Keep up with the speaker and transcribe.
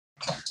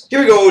Here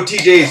we go,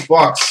 TJ's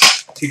box.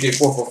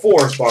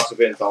 TJ444's box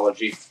of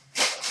Anthology.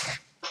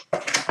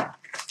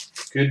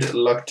 Good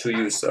luck to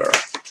you, sir.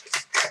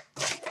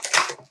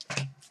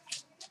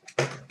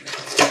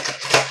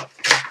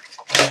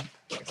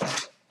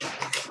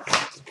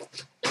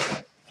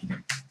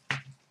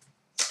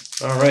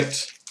 All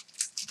right.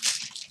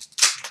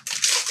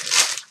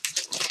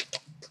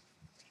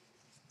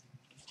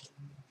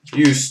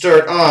 You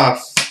start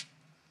off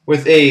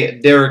with a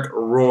Derek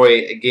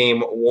Roy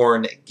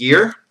game-worn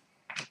gear.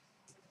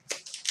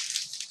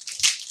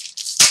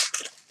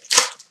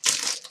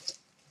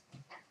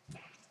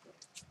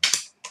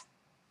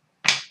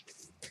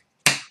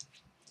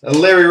 A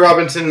Larry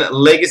Robinson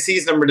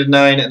Legacies, number to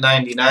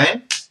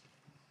 999.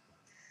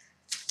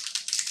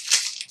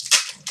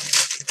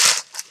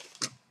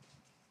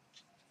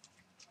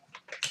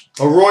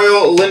 A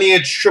Royal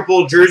Lineage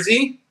triple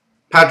jersey.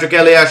 Patrick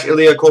Elias,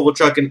 Ilya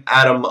Kovalchuk, and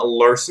Adam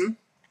Larson.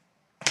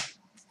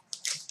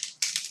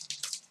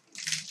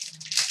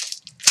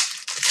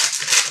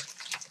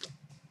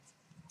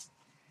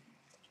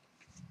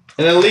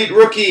 An Elite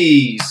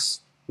Rookies,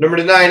 number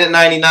to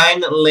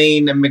 999,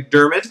 Lane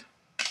McDermott.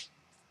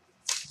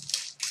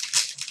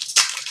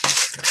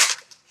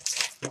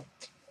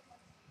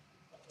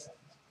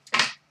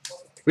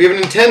 We have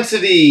an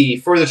Intensity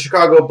for the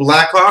Chicago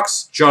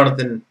Blackhawks,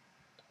 Jonathan,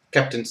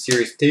 Captain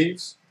Series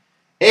Taves.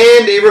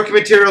 And a Rookie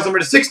Materials number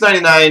to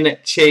 699,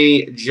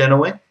 Che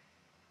Genoway.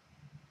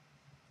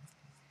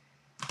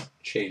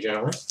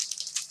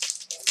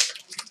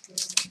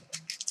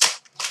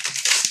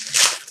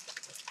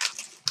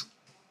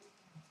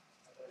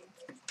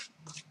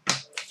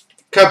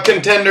 Cup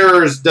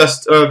Contenders,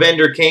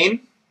 Vander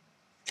Kane.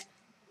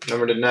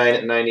 Number to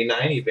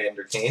 999,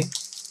 Evander Kane.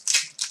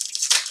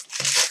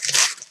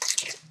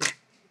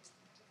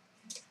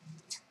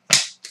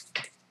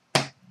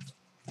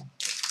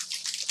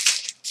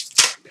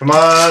 Come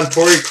on,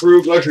 Torrey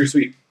Krug Luxury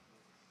Suite.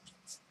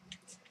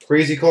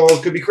 Crazy calls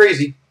could be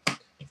crazy.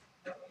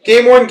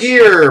 Game Worn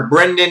Gear,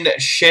 Brendan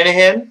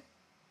Shanahan.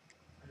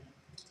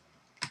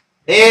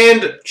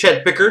 And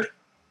Chet Pickard,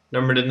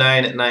 number to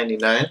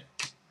 999.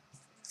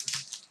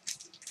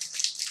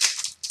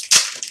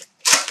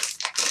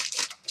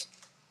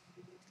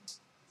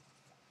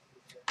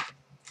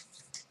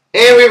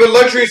 And we have a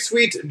Luxury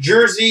Suite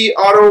Jersey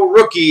Auto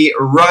Rookie,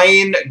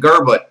 Ryan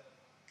Garbutt.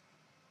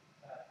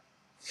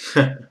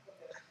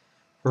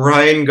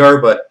 Ryan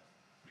Garbutt.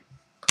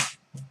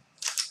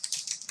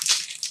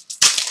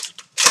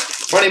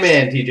 Funny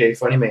man, TJ.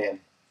 Funny man.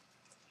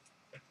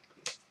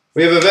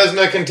 We have a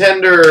Vezina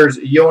Contenders,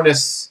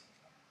 Jonas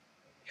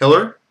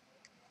Hiller.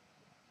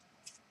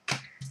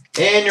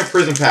 And your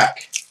Prism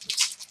Pack.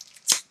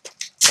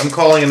 I'm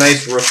calling a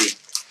nice rookie.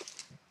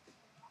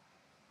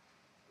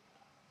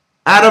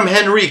 Adam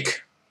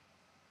Henrique.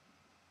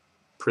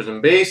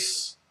 Prism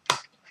Base.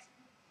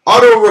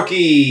 Auto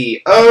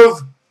Rookie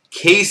of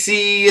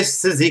Casey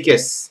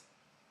Cizikas.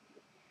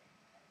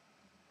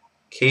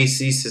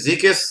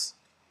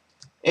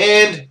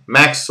 And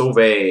Max Sauve.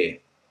 There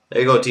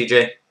you go,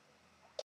 TJ.